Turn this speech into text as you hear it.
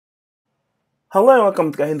Hello and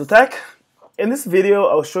welcome to KahindoTech. In this video,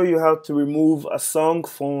 I'll show you how to remove a song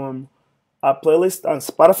from a playlist on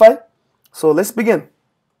Spotify. So let's begin.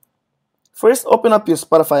 First, open up your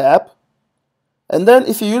Spotify app. And then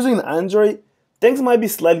if you're using Android, things might be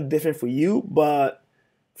slightly different for you, but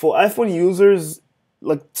for iPhone users,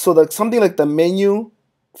 something like the menu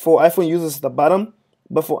for iPhone users at the bottom,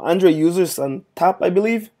 but for Android users on top, I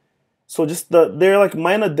believe. So there are like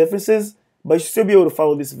minor differences, but you should still be able to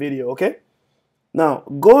follow this video, okay? Now,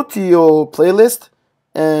 go to your playlist,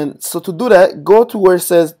 and so to do that, go to where it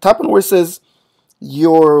says, tap on where it says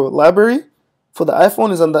your library. For the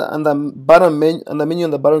iPhone is on the bottom menu,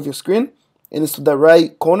 on the bottom of your screen, and it's to the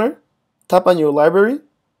right corner. Tap on your library.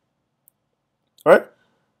 Alright?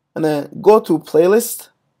 And then go to playlist.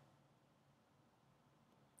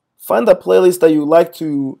 Find the playlist that you like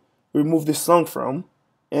to remove this song from.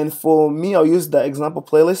 And for me, I'll use the example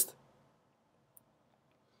playlist.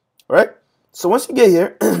 Alright? So once you get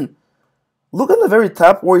here, look at the very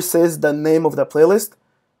top where it says the name of the playlist.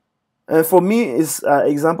 And for me, it's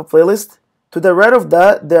example playlist. To the right of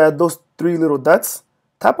that, there are those three little dots.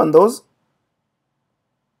 Tap on those.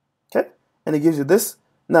 Okay? And it gives you this.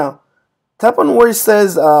 Now, tap on where it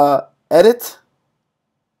says edit.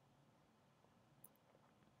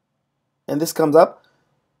 And this comes up.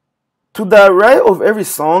 To the right of every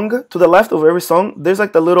song, to the left of every song, there's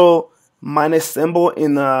like the little minus symbol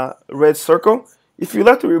in a red circle. If you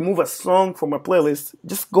like to remove a song from a playlist,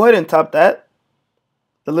 just go ahead and tap that,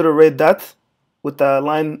 the little red dot with the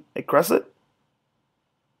line across it,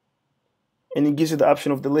 and it gives you the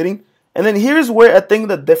option of deleting. And then here's where I think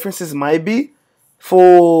the differences might be.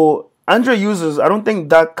 For Android users, I don't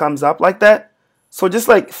think that comes up like that. So just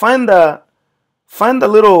like find the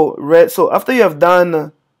little red. So after you have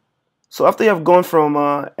gone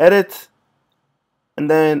from edit, and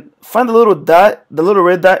then find the little dot, the little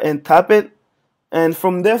red dot, and tap it. And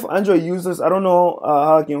from there, for Android users, I don't know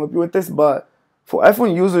how I can help you with this, but for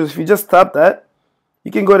iPhone users, if you just tap that, you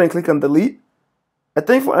can go ahead and click on delete. I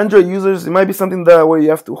think for Android users, it might be something that where you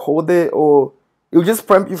have to hold it, or it will just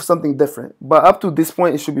prompt you for something different. But up to this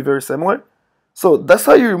point, it should be very similar. So that's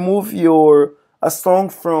how you remove a song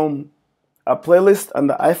from a playlist on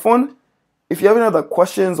the iPhone. If you have any other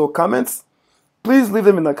questions or comments, please leave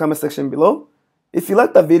them in the comment section below. If you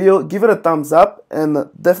like the video, give it a thumbs up and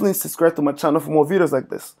definitely subscribe to my channel for more videos like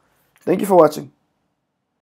this. Thank you for watching.